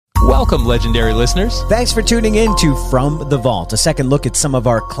Welcome, legendary listeners. Thanks for tuning in to From the Vault, a second look at some of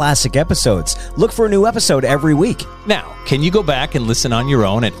our classic episodes. Look for a new episode every week. Now, can you go back and listen on your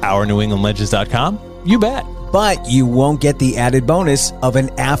own at OurNewEnglandLegends.com? You bet. But you won't get the added bonus of an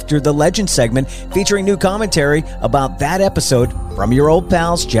After the Legend segment featuring new commentary about that episode from your old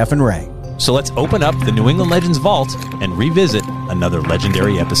pals, Jeff and Ray. So let's open up the New England Legends vault and revisit another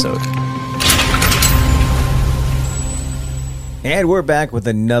legendary episode. And we're back with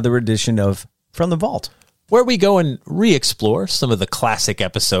another edition of From the Vault, where we go and re-explore some of the classic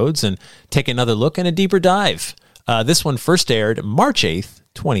episodes and take another look and a deeper dive. This one first aired March 8th,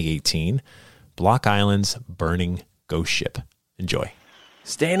 2018, Block Island's Burning Ghost Ship. Enjoy.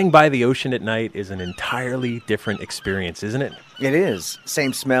 Standing by the ocean at night is an entirely different experience, isn't it? It is.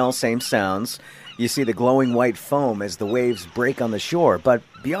 Same smell, same sounds. You see the glowing white foam as the waves break on the shore, but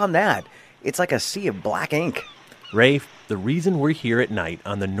beyond that, it's like a sea of black ink. Ray, the reason we're here at night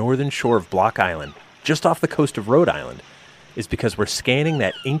on the northern shore of Block Island, just off the coast of Rhode Island, is because we're scanning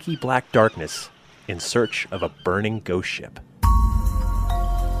that inky black darkness in search of a burning ghost ship.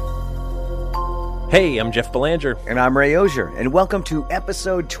 Hey, I'm Jeff Belanger. And I'm Ray Osier, and welcome to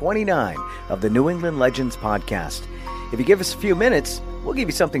episode 29 of the New England Legends podcast. If you give us a few minutes, we'll give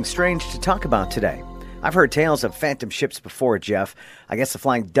you something strange to talk about today. I've heard tales of phantom ships before, Jeff. I guess the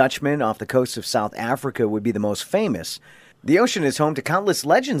Flying Dutchman off the coast of South Africa would be the most famous. The ocean is home to countless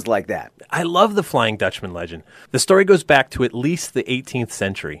legends like that. I love the Flying Dutchman legend. The story goes back to at least the 18th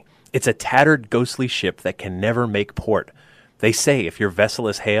century. It's a tattered, ghostly ship that can never make port. They say if your vessel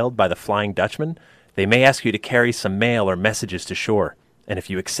is hailed by the Flying Dutchman, they may ask you to carry some mail or messages to shore. And if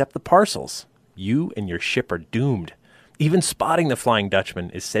you accept the parcels, you and your ship are doomed. Even spotting the Flying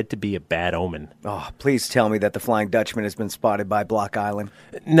Dutchman is said to be a bad omen. Oh, please tell me that the Flying Dutchman has been spotted by Block Island.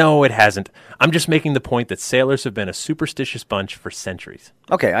 No, it hasn't. I'm just making the point that sailors have been a superstitious bunch for centuries.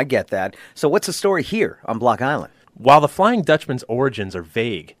 Okay, I get that. So what's the story here on Block Island? While the Flying Dutchman's origins are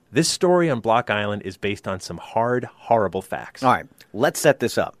vague, this story on Block Island is based on some hard, horrible facts. All right, let's set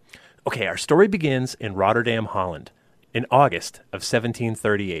this up. Okay, our story begins in Rotterdam, Holland, in August of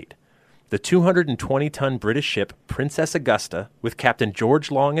 1738. The 220-ton British ship Princess Augusta, with Captain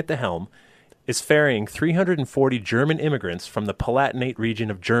George Long at the helm, is ferrying 340 German immigrants from the Palatinate region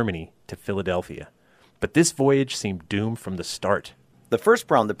of Germany to Philadelphia. But this voyage seemed doomed from the start. The first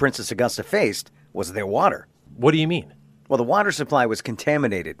problem the Princess Augusta faced was their water. What do you mean? Well, the water supply was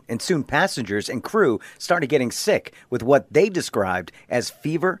contaminated, and soon passengers and crew started getting sick with what they described as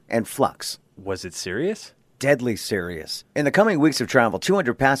fever and flux. Was it serious? Deadly serious. In the coming weeks of travel,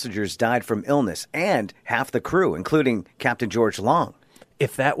 200 passengers died from illness, and half the crew, including Captain George Long.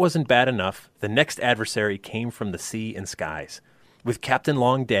 If that wasn't bad enough, the next adversary came from the sea and skies. With Captain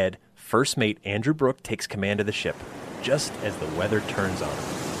Long dead, First Mate Andrew Brooke takes command of the ship, just as the weather turns on him.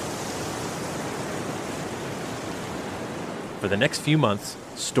 For the next few months,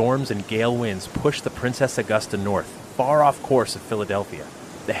 storms and gale winds push the Princess Augusta north, far off course of Philadelphia.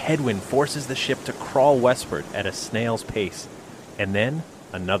 The headwind forces the ship to crawl westward at a snail's pace. And then,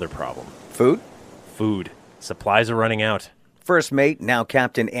 another problem. Food? Food. Supplies are running out. First Mate, now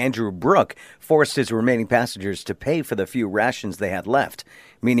Captain Andrew Brooke, forced his remaining passengers to pay for the few rations they had left,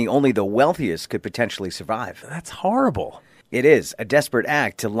 meaning only the wealthiest could potentially survive. That's horrible. It is a desperate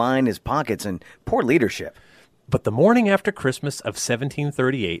act to line his pockets and poor leadership. But the morning after Christmas of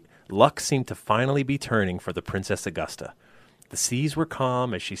 1738, luck seemed to finally be turning for the Princess Augusta. The seas were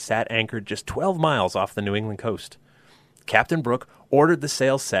calm as she sat anchored just 12 miles off the New England coast. Captain Brooke ordered the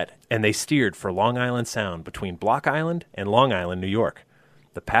sails set, and they steered for Long Island Sound between Block Island and Long Island, New York.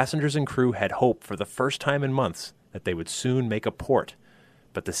 The passengers and crew had hope for the first time in months that they would soon make a port,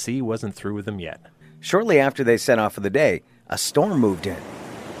 but the sea wasn't through with them yet. Shortly after they set off for the day, a storm moved in.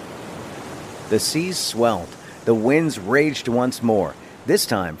 The seas swelled. The winds raged once more, this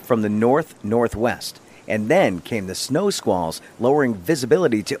time from the north-northwest. And then came the snow squalls, lowering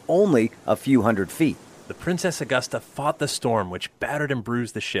visibility to only a few hundred feet. The Princess Augusta fought the storm, which battered and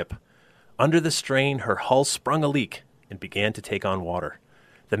bruised the ship. Under the strain, her hull sprung a leak and began to take on water.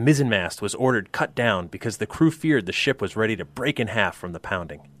 The mizzenmast was ordered cut down because the crew feared the ship was ready to break in half from the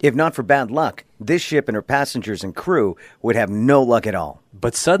pounding. If not for bad luck, this ship and her passengers and crew would have no luck at all.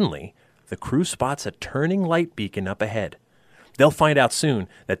 But suddenly, the crew spots a turning light beacon up ahead. They'll find out soon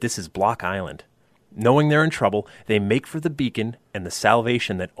that this is Block Island. Knowing they're in trouble, they make for the beacon and the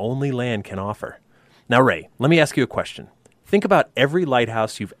salvation that only land can offer. Now, Ray, let me ask you a question. Think about every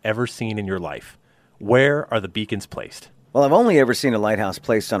lighthouse you've ever seen in your life. Where are the beacons placed? Well, I've only ever seen a lighthouse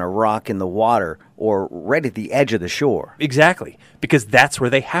placed on a rock in the water or right at the edge of the shore. Exactly, because that's where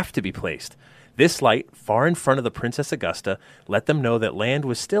they have to be placed. This light, far in front of the Princess Augusta, let them know that land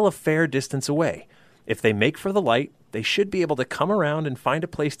was still a fair distance away. If they make for the light, they should be able to come around and find a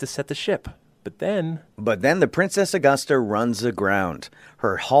place to set the ship. But then the Princess Augusta runs aground.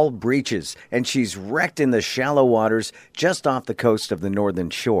 Her hull breaches, and she's wrecked in the shallow waters just off the coast of the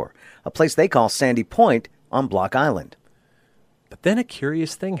northern shore, a place they call Sandy Point on Block Island. But then a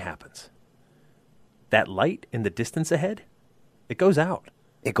curious thing happens. That light in the distance ahead, it goes out.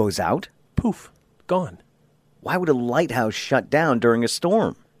 It goes out? Poof, gone. Why would a lighthouse shut down during a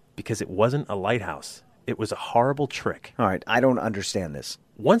storm? Because it wasn't a lighthouse. It was a horrible trick. All right, I don't understand this.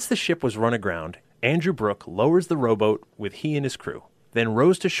 Once the ship was run aground, Andrew Brooke lowers the rowboat with he and his crew, then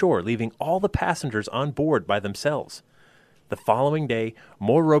rows to shore, leaving all the passengers on board by themselves. The following day,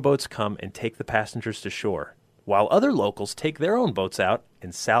 more rowboats come and take the passengers to shore, while other locals take their own boats out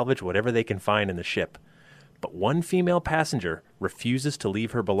and salvage whatever they can find in the ship. But one female passenger refuses to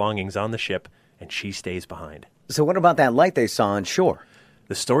leave her belongings on the ship, and she stays behind. So what about that light they saw on shore?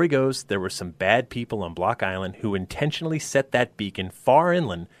 The story goes there were some bad people on Block Island who intentionally set that beacon far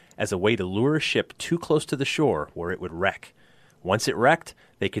inland as a way to lure a ship too close to the shore where it would wreck. Once it wrecked,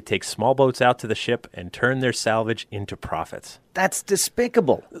 they could take small boats out to the ship and turn their salvage into profits. That's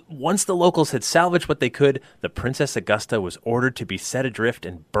despicable. Once the locals had salvaged what they could, the Princess Augusta was ordered to be set adrift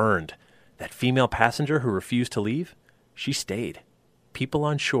and burned. That female passenger who refused to leave, she stayed. People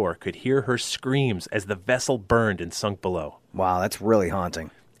on shore could hear her screams as the vessel burned and sunk below. Wow, that's really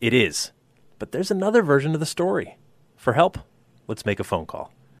haunting. It is. But there's another version of the story. For help, let's make a phone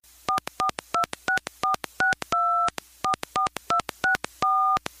call.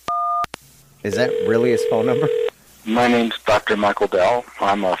 Is that really his phone number? My name's Dr. Michael Dell.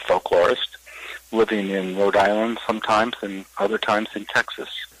 I'm a folklorist living in Rhode Island sometimes and other times in Texas.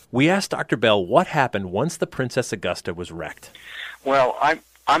 We asked Dr. Bell what happened once the Princess Augusta was wrecked. Well,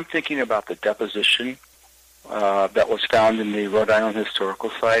 I'm thinking about the deposition that was found in the Rhode Island Historical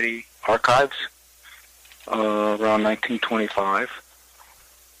Society archives around 1925,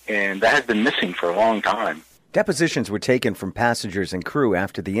 and that had been missing for a long time. Depositions were taken from passengers and crew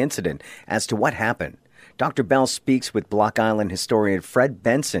after the incident as to what happened. Dr. Bell speaks with Block Island historian Fred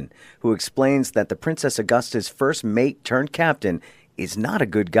Benson, who explains that the Princess Augusta's first mate turned captain is not a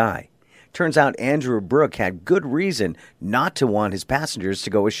good guy. Turns out Andrew Brooke had good reason not to want his passengers to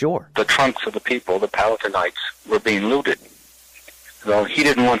go ashore. The trunks of the people, the Palatinites, were being looted. So he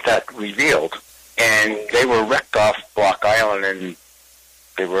didn't want that revealed. And they were wrecked off Block Island, and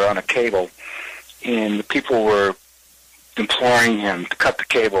they were on a cable. And the people were imploring him to cut the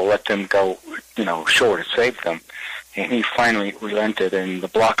cable, let them go, ashore to save them. And he finally relented, and the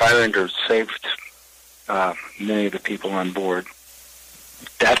Block Islanders saved many of the people on board.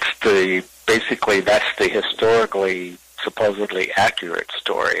 That's the historically, supposedly accurate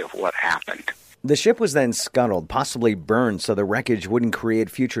story of what happened. The ship was then scuttled, possibly burned so the wreckage wouldn't create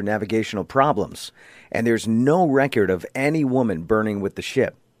future navigational problems. And there's no record of any woman burning with the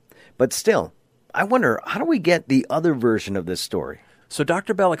ship. But still, I wonder, how do we get the other version of this story? So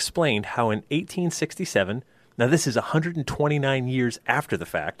Dr. Bell explained how in 1867, now this is 129 years after the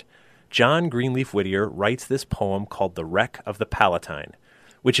fact, John Greenleaf Whittier writes this poem called The Wreck of the Palatine,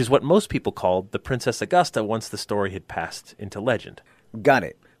 which is what most people called the Princess Augusta once the story had passed into legend. Got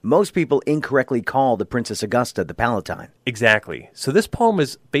it. Most people incorrectly call the Princess Augusta the Palatine. Exactly. So this poem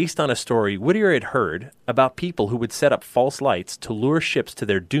is based on a story Whittier had heard about people who would set up false lights to lure ships to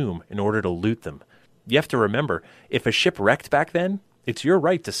their doom in order to loot them. You have to remember, if a ship wrecked back then, it's your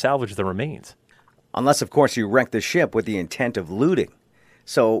right to salvage the remains. Unless, of course, you wrecked the ship with the intent of looting.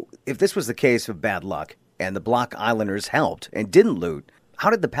 So, if this was the case of bad luck, and the Block Islanders helped and didn't loot,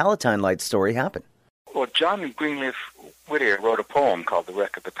 how did the Palatine Light story happen? Well, John Greenleaf Whittier wrote a poem called The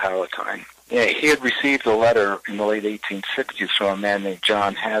Wreck of the Palatine. Yeah, he had received a letter in the late 1860s from a man named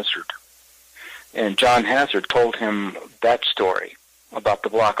John Hazard. And John Hazard told him that story about the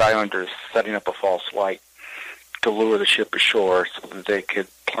Block Islanders setting up a false light to lure the ship ashore so that they could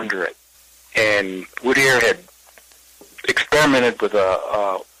plunder it. And Whittier had experimented with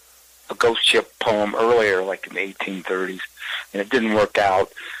a ghost ship poem earlier, like in the 1830s, and it didn't work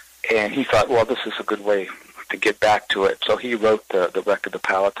out. And he thought, well, this is a good way to get back to it. So he wrote the Wreck of the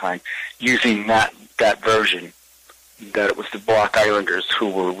Palatine using that version, that it was the Block Islanders who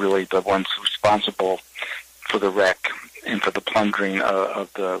were really the ones responsible for the wreck and for the plundering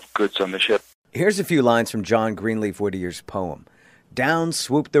of the goods on the ship. Here's a few lines from John Greenleaf Whittier's poem. Down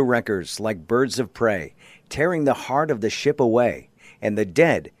swooped the wreckers like birds of prey, tearing the heart of the ship away, and the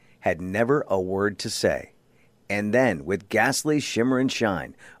dead had never a word to say. And then, with ghastly shimmer and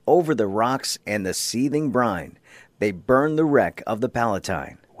shine, over the rocks and the seething brine, They burn the wreck of the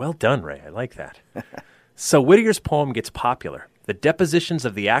Palatine. Well done, Ray. I like that. So Whittier's poem gets popular. The depositions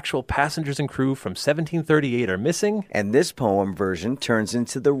of the actual passengers and crew from 1738 are missing. And this poem version turns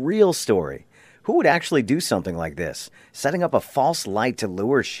into the real story. Who would actually do something like this? Setting up a false light to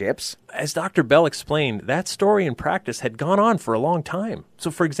lure ships? As Dr. Bell explained, that story in practice had gone on for a long time.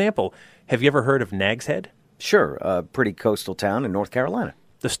 So, for example, have you ever heard of Nag's Head? Sure, a pretty coastal town in North Carolina.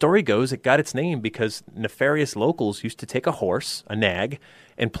 The story goes it got its name because nefarious locals used to take a horse, a nag,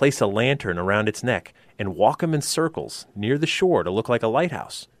 and place a lantern around its neck and walk him in circles near the shore to look like a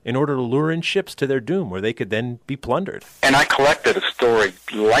lighthouse in order to lure in ships to their doom where they could then be plundered. And I collected a story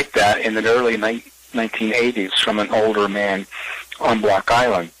like that in the early 1980s from an older man on Block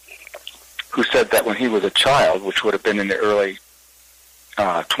Island who said that when he was a child, which would have been in the early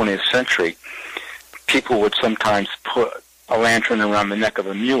 20th century, people would sometimes put a lantern around the neck of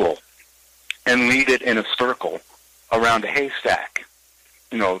a mule and lead it in a circle around a haystack,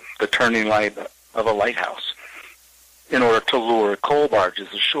 the turning light of a lighthouse, in order to lure coal barges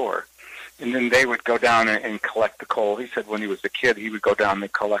ashore. And then they would go down and collect the coal. He said when he was a kid, he would go down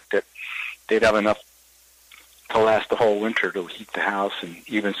and collect it. They'd have enough to last the whole winter to heat the house and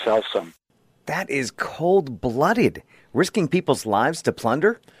even sell some. That is cold-blooded. Risking people's lives to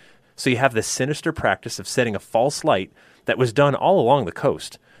plunder? So you have this sinister practice of setting a false light that was done all along the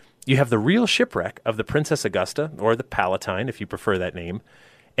coast. You have the real shipwreck of the Princess Augusta, or the Palatine, if you prefer that name.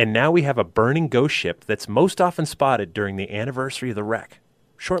 And now we have a burning ghost ship that's most often spotted during the anniversary of the wreck,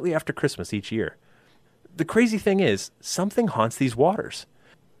 shortly after Christmas each year. The crazy thing is, something haunts these waters.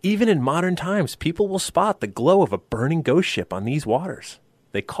 Even in modern times, people will spot the glow of a burning ghost ship on these waters.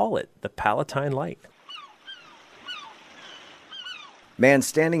 They call it the Palatine Light. Man,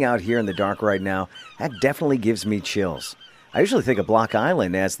 standing out here in the dark right now, that definitely gives me chills. I usually think of Block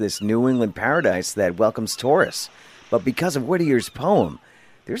Island as this New England paradise that welcomes tourists. But because of Whittier's poem,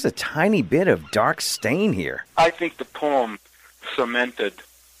 there's a tiny bit of dark stain here. I think the poem cemented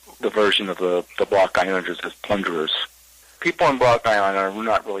the version of the Block Islanders as plunderers. People on Block Island are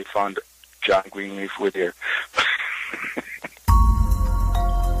not really fond of John Greenleaf Whittier.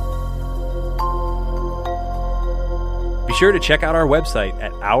 Be sure to check out our website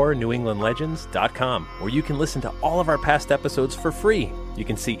at OurNewEnglandLegends.com, where you can listen to all of our past episodes for free. You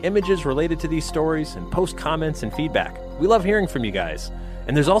can see images related to these stories and post comments and feedback. We love hearing from you guys.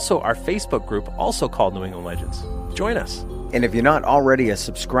 And there's also our Facebook group, also called New England Legends. Join us. And if you're not already a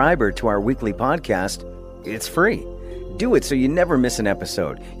subscriber to our weekly podcast, it's free. Do it so you never miss an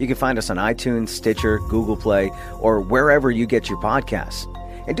episode. You can find us on iTunes, Stitcher, Google Play, or wherever you get your podcasts.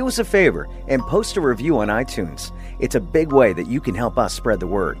 And do us a favor and post a review on iTunes. It's a big way that you can help us spread the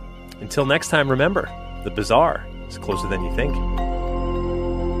word. Until next time, remember, the bizarre is closer than you think.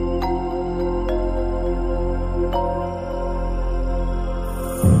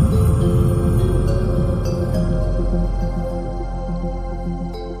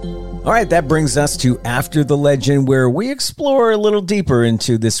 All right, that brings us to After the Legend, where we explore a little deeper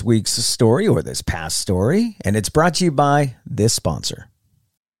into this week's story or this past story, and it's brought to you by this sponsor.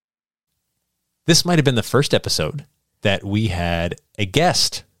 This might have been the first episode that we had a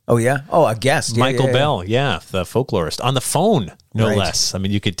guest. Oh, yeah? Oh, a guest. Yeah, Michael yeah. Bell, the folklorist, on the phone, no Right. less. I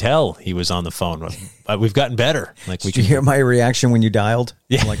mean, you could tell he was on the phone. We've gotten better. Like, Did you hear my reaction when you dialed?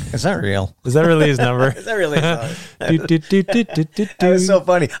 Yeah. I'm like, is that real? Is that really his number? Is that really his Do-do-do-do-do-do. That was so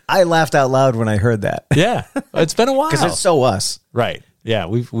funny. I laughed out loud when I heard that. Yeah, it's been a while. Because it's so us. Right. Yeah,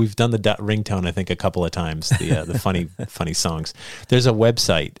 we've done the ringtone, I think, a couple of times, the funny songs. There's a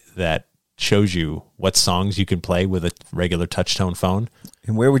website that shows you what songs you can play with a regular touch-tone phone.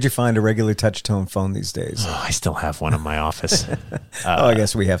 And where would you find a regular touch-tone phone these days? Oh, I still have one in my office. I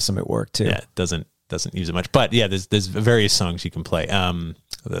guess we have some at work, too. Yeah, it doesn't use it much. But, yeah, there's various songs you can play.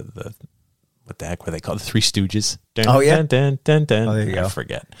 The what the heck were they called? The Three Stooges. Dun, Oh, yeah. Dun, dun, dun, dun. Oh, there you go. I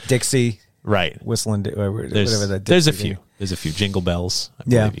forget. Dixie, Right. whistling, whatever that There's a Dixie few. thing. There's a few. Jingle Bells. I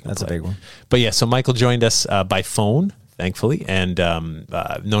Yeah, believe you can that's a play. big one. But yeah, so Michael joined us by phone, thankfully, and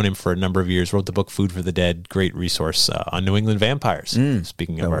known him for a number of years. Wrote the book Food for the Dead, great resource on New England vampires.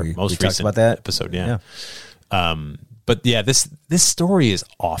 Speaking of our most talked recent about that episode, yeah. But yeah, this story is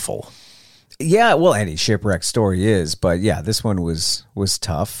awful. Yeah, well, any shipwreck story is, but yeah, this one was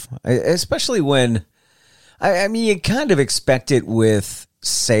tough, especially when, I mean, you kind of expect it with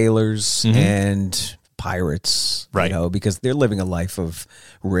sailors and pirates, Right. You know, because they're living a life of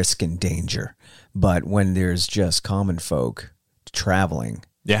risk and danger. But when there's just common folk traveling,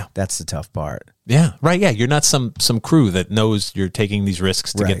 Yeah. that's the tough part. Yeah, right. Yeah, you're not some crew that knows you're taking these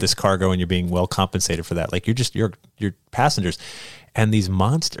risks to Right. get this cargo and you're being well compensated for that. Like you're just you're passengers, and these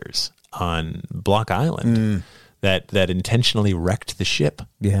monsters on Block Island, that intentionally wrecked the ship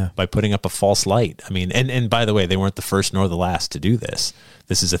by putting up a false light. I mean, and by the way, they weren't the first nor the last to do this.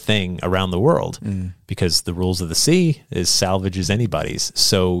 This is a thing around the world because the rules of the sea is salvage as anybody's.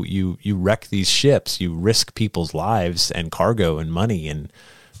 So you wreck these ships, you risk people's lives and cargo and money and,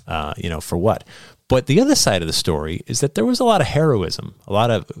 for what? But the other side of the story is that there was a lot of heroism, a lot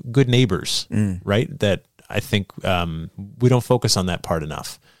of good neighbors, right? That I think we don't focus on that part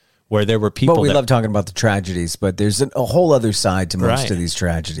enough. Where there were people. But we love talking about the tragedies, but there's a whole other side to most of these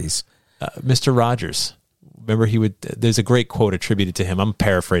tragedies. Mr. Rogers, remember there's a great quote attributed to him. I'm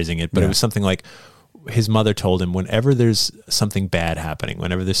paraphrasing it, but it was something like his mother told him, whenever there's something bad happening,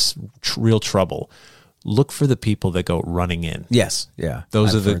 whenever there's real trouble, look for the people that go running in. Yes. Yeah.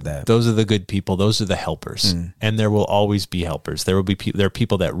 Those are the good people. Those are the helpers. And there will always be helpers. There are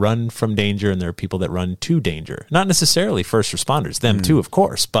people that run from danger and there are people that run to danger. Not necessarily first responders, them too, of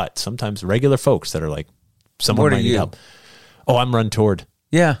course, but sometimes regular folks that are like, someone might need help. Oh, I'm run toward.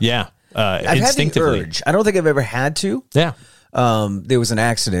 Yeah. Yeah. I've Instinctively. had the urge. I don't think I've ever had to. Yeah. There was an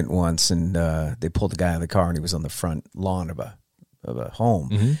accident once and they pulled the guy out of the car and he was on the front lawn of a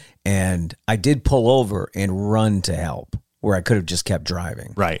home. And I did pull over and run to help where I could have just kept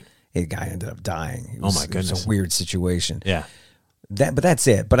driving. Right. The guy ended up dying. Oh my goodness. It was a weird situation. Yeah. But that's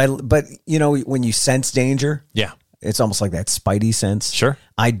it. But when you sense danger, it's almost like that spidey sense. Sure.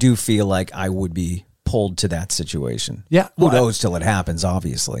 I do feel like I would be pulled to that situation. Yeah. Who knows till it happens,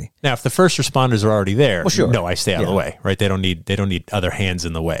 obviously. Now, if the first responders are already there, sure. no, I stay out of the way, right? They don't need other hands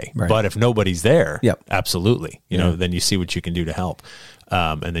in the way. Right. But if nobody's there, Yep. absolutely. Then you see what you can do to help.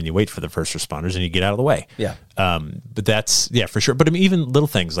 And then you wait for the first responders and you get out of the way. Yeah. But that's, for sure. But I mean, even little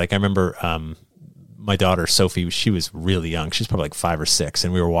things, like I remember my daughter, Sophie, she was really young. She's probably like 5 or 6.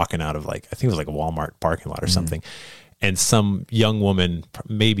 And we were walking out of I think it was like a Walmart parking lot or something. And some young woman,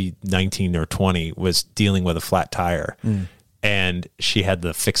 maybe 19 or 20, was dealing with a flat tire. And she had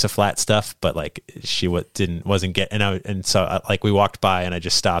the fix-a-flat stuff, but like she wasn't getting. So we walked by and I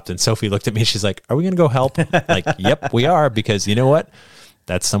just stopped. And Sophie looked at me. She's like, "Are we going to go help?" Like, "Yep, we are," because you know what?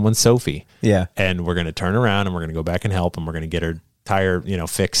 That's someone's Sophie. Yeah. And we're going to turn around and we're going to go back and help and we're going to get her tire,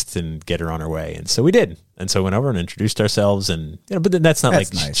 fixed and get her on her way. And so we did. And so we went over and introduced ourselves and, but then that's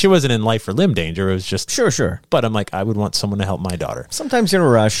nice. She wasn't in life or limb danger. It was just. Sure. But I'm like, I would want someone to help my daughter. Sometimes you're in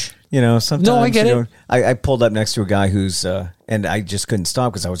a rush, sometimes. No, I get it. I pulled up next to a guy who's, and I just couldn't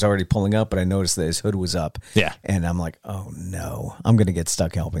stop because I was already pulling up, but I noticed that his hood was up. Yeah. And I'm like, oh no, I'm going to get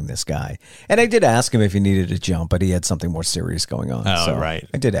stuck helping this guy. And I did ask him if he needed a jump, but he had something more serious going on. Oh, so right.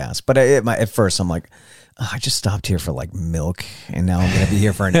 I did ask. But at first I'm like, I just stopped here for like milk and now I'm going to be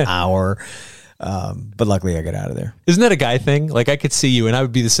here for an hour. But luckily I got out of there. Isn't that a guy thing? Like I could see you and I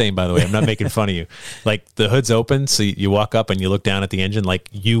would be the same, by the way. I'm not making fun of you. Like the hood's open. So you walk up and you look down at the engine, like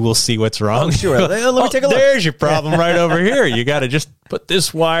you will see what's wrong. Oh, sure. Let me take a look. There's your problem right over here. You got to just put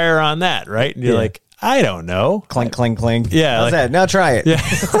this wire on that. Right. And you're like, I don't know. Clink, clink, clink. Yeah. How's that? Now try it.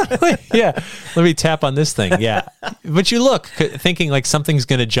 Yeah. Yeah. Let me tap on this thing. Yeah. But you look thinking like something's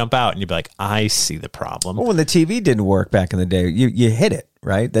going to jump out and you'd be like, I see the problem. Well, when the TV didn't work back in the day, you hit it,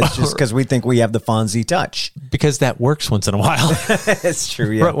 right? That's just because we think we have the Fonzie touch. Because that works once in a while. That's true,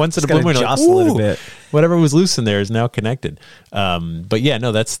 yeah. Right, once in a blue moon, like, a little bit. Whatever was loose in there is now connected. But yeah,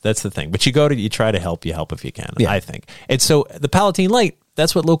 no, that's the thing. But you try to help, you help if you can, I think. And so the Palatine Light,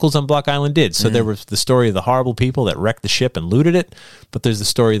 that's what locals on Block Island did. So there was the story of the horrible people that wrecked the ship and looted it. But there's the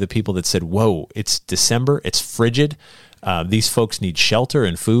story of the people that said, whoa, it's December, it's frigid. These folks need shelter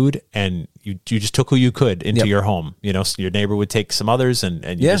and food, and you just took who you could into your home. So your neighbor would take some others, and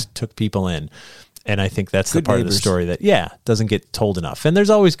you just took people in. And I think that's the part of the story that, doesn't get told enough. And there's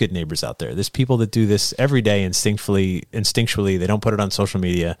always good neighbors out there. There's people that do this every day instinctually. They don't put it on social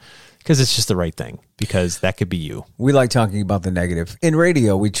media because it's just the right thing, because that could be you. We like talking about the negative. In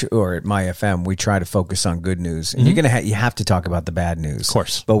radio, or at My FM, we try to focus on good news. And you have to talk about the bad news. Of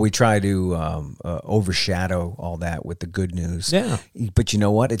course. But we try to overshadow all that with the good news. Yeah. But you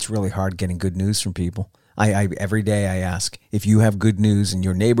know what? It's really hard getting good news from people. I every day I ask, if you have good news in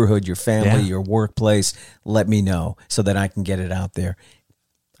your neighborhood, your family, your workplace, let me know so that I can get it out there.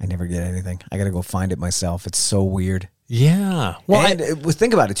 I never get anything. I got to go find it myself. It's so weird. Yeah. Well,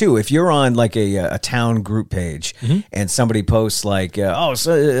 think about it too. If you're on like a town group page and somebody posts like,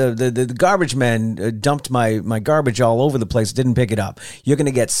 the garbage men dumped my garbage all over the place, didn't pick it up, you're going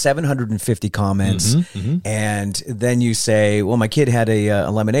to get 750 comments. And then you say, well, my kid had a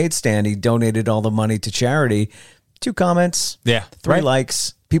lemonade stand. He donated all the money to charity. 2 comments. Yeah. 3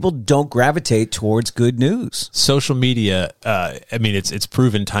 likes. People don't gravitate towards good news. Social media, it's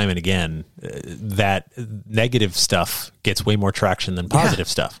proven time and again that negative stuff gets way more traction than positive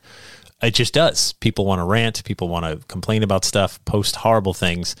stuff. It just does. People want to rant. People want to complain about stuff, post horrible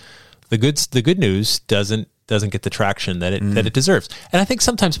things. The good news doesn't get the traction that it deserves. And I think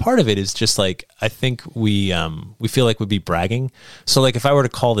sometimes part of it is just like, I think we feel like we'd be bragging. So like if I were to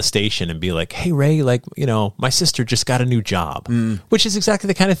call the station and be like, hey Ray, like, my sister just got a new job, which is exactly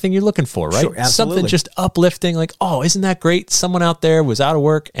the kind of thing you're looking for, right? Sure, absolutely. Something just uplifting, like, oh, isn't that great? Someone out there was out of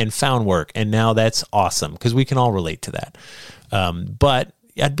work and found work. And now that's awesome, because we can all relate to that. But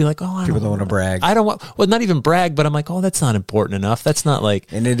I'd be like, oh, People don't want to brag. I don't want, well, not even brag, but I'm like, oh, that's not important enough. That's not like,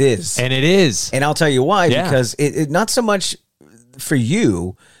 And it is. and I'll tell you why, Yeah. because it not so much for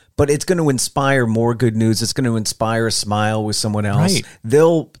you, but it's going to inspire more good news. It's going to inspire a smile with someone else. Right.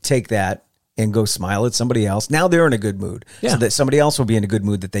 They'll take that and go smile at somebody else. Now they're in a good mood. Yeah. So that somebody else will be in a good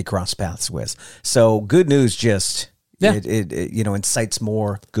mood that they cross paths with. So good news just, it incites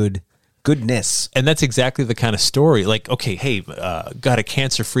more goodness. And that's exactly the kind of story. Like, okay, hey, got a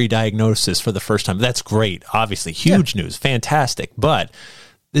cancer-free diagnosis for the first time. That's great. Obviously, huge news, fantastic. But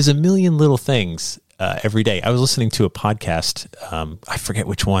there's a million little things every day. I was listening to a podcast. I forget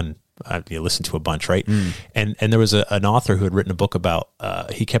which one. You listen to a bunch, right? And there was an author who had written a book about.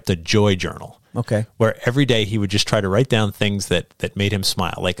 He kept a joy journal. Okay. Where every day he would just try to write down things that made him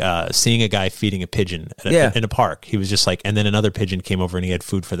smile, like seeing a guy feeding a pigeon in a park. He was just like, and then another pigeon came over and he had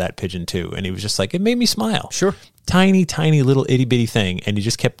food for that pigeon too. And he was just like, it made me smile. Sure. Tiny, tiny little itty bitty thing. And he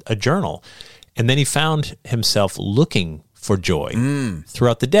just kept a journal. And then he found himself looking for joy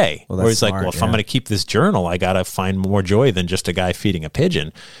throughout the day. Well, where he's like, smart, well, if I'm going to keep this journal, I got to find more joy than just a guy feeding a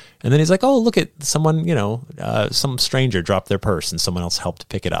pigeon. And then he's like, oh, look at someone, some stranger dropped their purse and someone else helped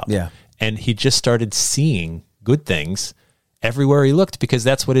pick it up. Yeah. And he just started seeing good things everywhere he looked, because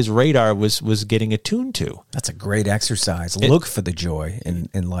that's what his radar was getting attuned to. That's a great exercise. Look for the joy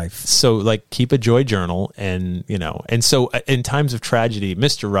in life. So like, keep a joy journal, and so in times of tragedy,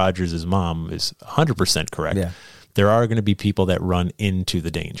 Mr. Rogers' mom is 100% correct. Yeah. There are going to be people that run into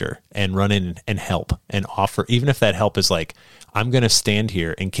the danger and run in and help and offer, even if that help is like, I'm going to stand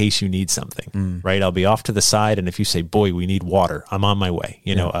here in case you need something, right? I'll be off to the side. And if you say, boy, we need water, I'm on my way.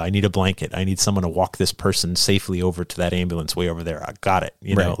 I need a blanket. I need someone to walk this person safely over to that ambulance way over there. I got it.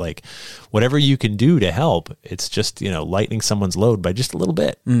 Like whatever you can do to help, it's just, lightening someone's load by just a little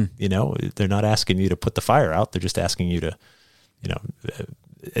bit. They're not asking you to put the fire out. They're just asking you to,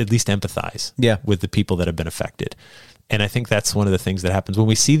 at least empathize with the people that have been affected. And I think that's one of the things that happens when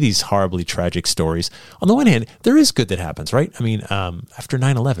we see these horribly tragic stories. On the one hand, there is good that happens, right? I mean, after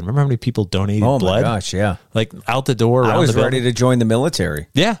 9/11, remember how many people donated blood? Oh my gosh, yeah. Like out the door, around I was the ready to join the military.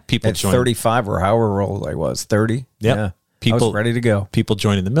 Yeah, people At joined. 35 or however old I was, 30. Yep. Yeah. People I was ready to go. People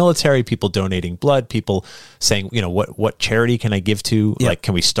joining the military, people donating blood, people saying, what charity can I give to? Yep. Like,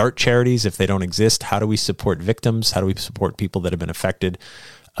 can we start charities if they don't exist? How do we support victims? How do we support people that have been affected?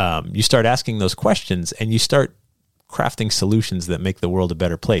 You start asking those questions, and you start crafting solutions that make the world a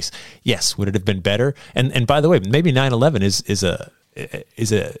better place. Yes, would it have been better? And by the way, maybe 9/11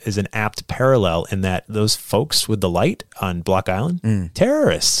 is an apt parallel in that those folks with the light on Block Island,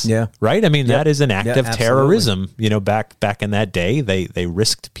 terrorists, right? I mean, that is an act of terrorism. Back in that day, they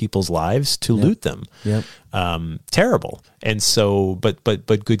risked people's lives to loot them. Terrible. And so, but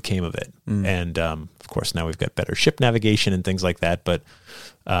good came of it. And of course, now we've got better ship navigation and things like that. But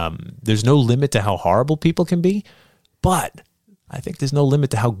there's no limit to how horrible people can be. But I think there's no limit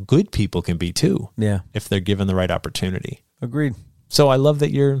to how good people can be too. Yeah. If they're given the right opportunity. Agreed. So I love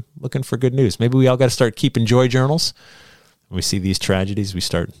that you're looking for good news. Maybe we all got to start keeping joy journals. When we see these tragedies, we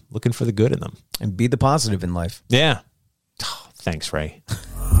start looking for the good in them. And be the positive in life. Yeah. Oh, thanks, Ray.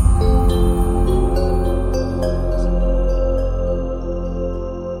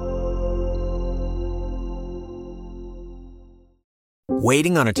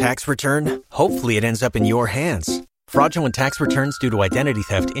 Waiting on a tax return? Hopefully it ends up in your hands. Fraudulent tax returns due to identity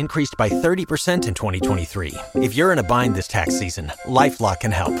theft increased by 30% in 2023. If you're in a bind this tax season, LifeLock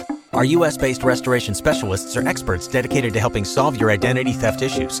can help. Our U.S.-based restoration specialists are experts dedicated to helping solve your identity theft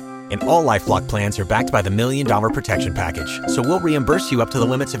issues. And all LifeLock plans are backed by the $1 Million Protection Package. So we'll reimburse you up to the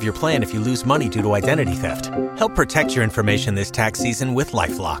limits of your plan if you lose money due to identity theft. Help protect your information this tax season with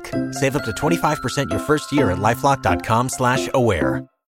LifeLock. Save up to 25% your first year at LifeLock.com/aware.